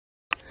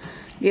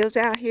Bill's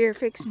out here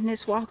fixing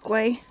this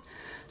walkway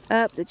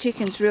up. The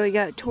chickens really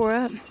got it tore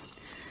up,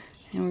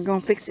 and we're gonna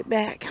fix it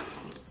back.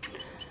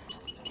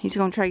 He's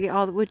gonna try to get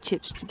all the wood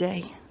chips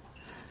today.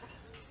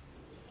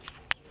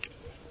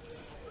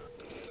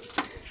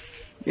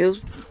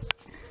 Bill's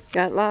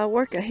got a lot of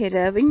work ahead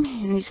of him,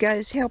 and he's got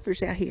his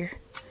helpers out here.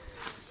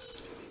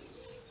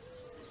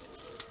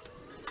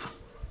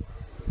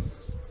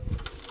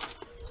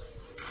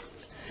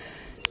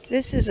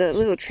 This is a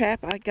little trap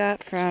I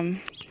got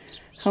from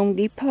Home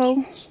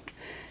Depot,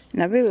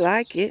 and I really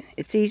like it.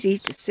 It's easy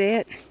to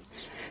set,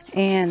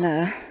 and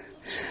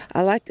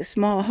I like the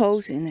small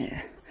holes in it,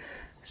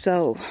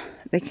 so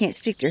they can't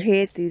stick their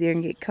head through there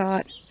and get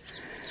caught.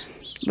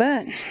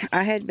 But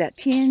I had about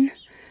 10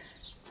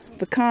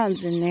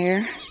 pecans in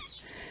there,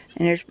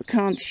 and there's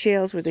pecan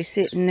shells where they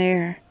sit in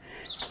there,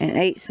 and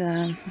ate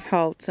some,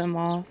 hauled some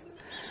off.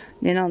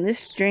 Then on this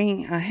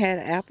string I had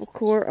an apple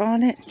core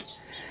on it,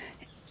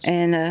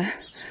 and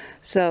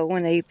so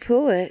when they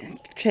pull it,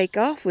 take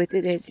off with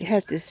it, they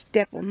have to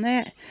step on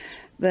that.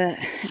 But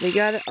they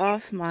got it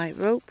off my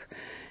rope,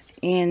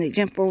 and they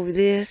jump over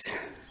this,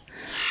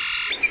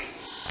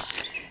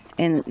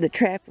 and the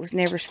trap was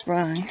never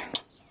sprung.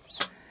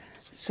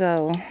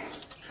 So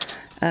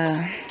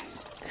I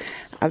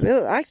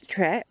really like the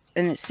trap,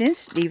 and it's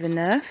sensitive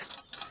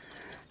enough.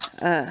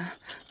 But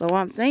what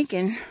I'm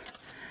thinking,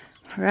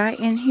 right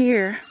in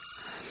here,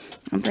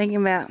 I'm thinking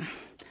about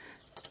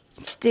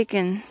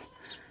sticking,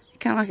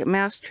 kind of like a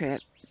mouse trap,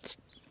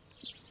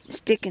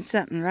 sticking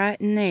something right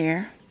in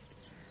there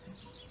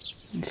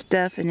and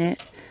stuffing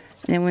it,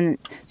 and then when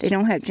they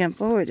don't have to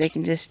jump over it, they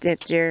can just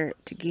step there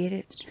to get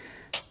it.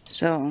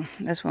 So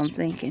that's what I'm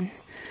thinking.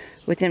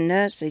 With them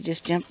nuts, they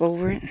just jump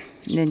over it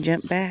and then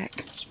jump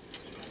back.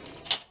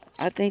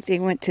 I think they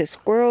went to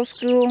squirrel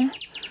school,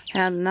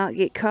 how to not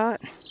get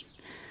caught.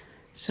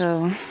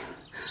 So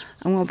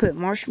I'm gonna put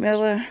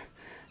marshmallow,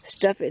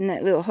 stuff it in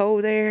that little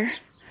hole there,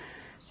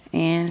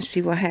 and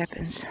see what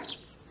happens.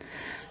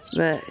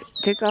 But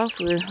took off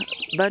with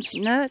a bunch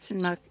of nuts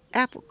and my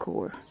apple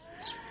core.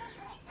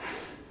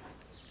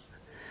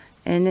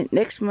 And then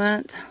next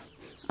month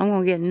I'm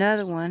gonna get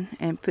another one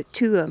and put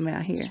 2 of them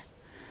out here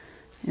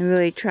and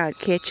really try to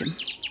catch them.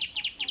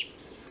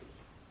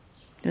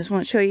 Just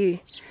want to show you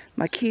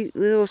my cute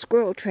little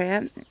squirrel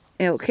trap.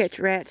 It'll catch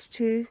rats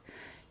too,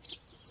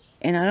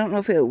 and I don't know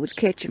if it would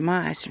catch a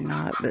mice or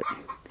not, but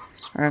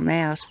or a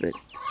mouse, but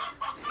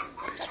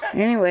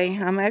anyway,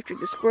 I'm after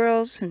the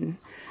squirrels, and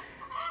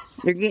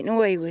they're getting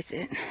away with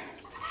it.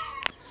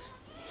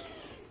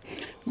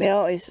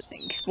 Belle is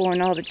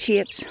exploring all the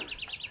chips.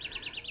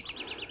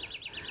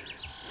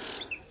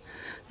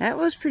 That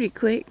was pretty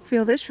quick.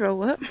 Fill this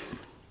row up.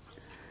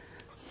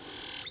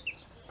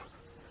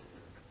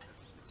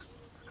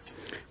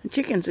 The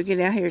chickens will get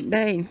out here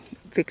today and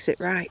fix it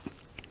right.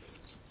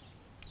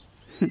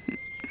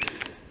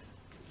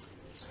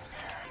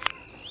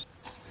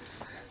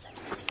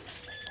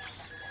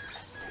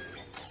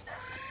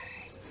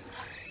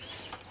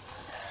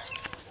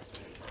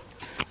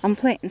 I'm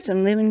planting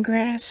some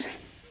lemongrass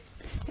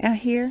out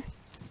here,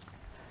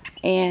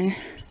 and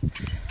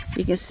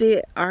you can see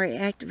it already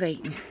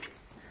activating.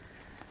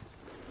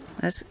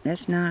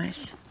 That's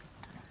nice.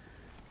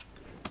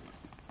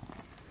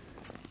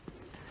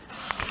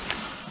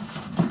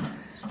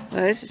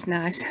 Well, this is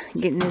nice,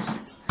 getting this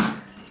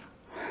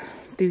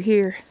through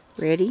here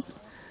ready.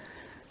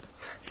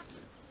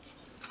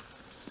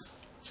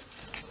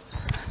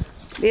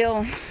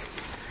 Bill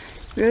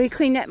really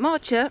cleaned that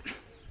mulch up,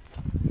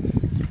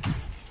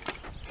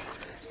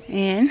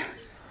 and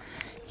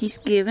he's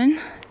cutting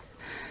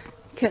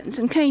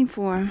some cane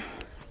for him.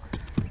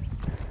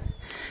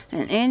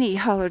 And Annie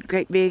hollered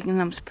great big,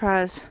 and I'm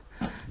surprised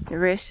the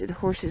rest of the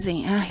horses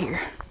ain't out here.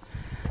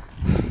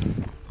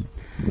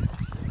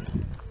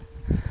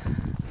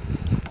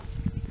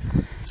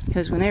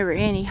 Because whenever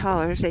Annie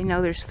hollers, they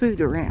know there's food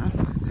around.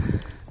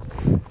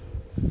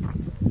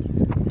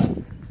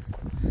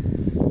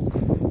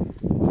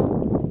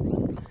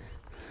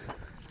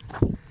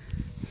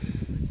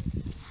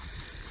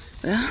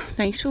 Well,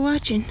 thanks for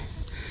watching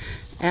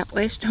Out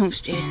West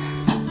Homestead.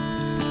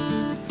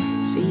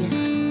 See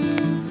ya.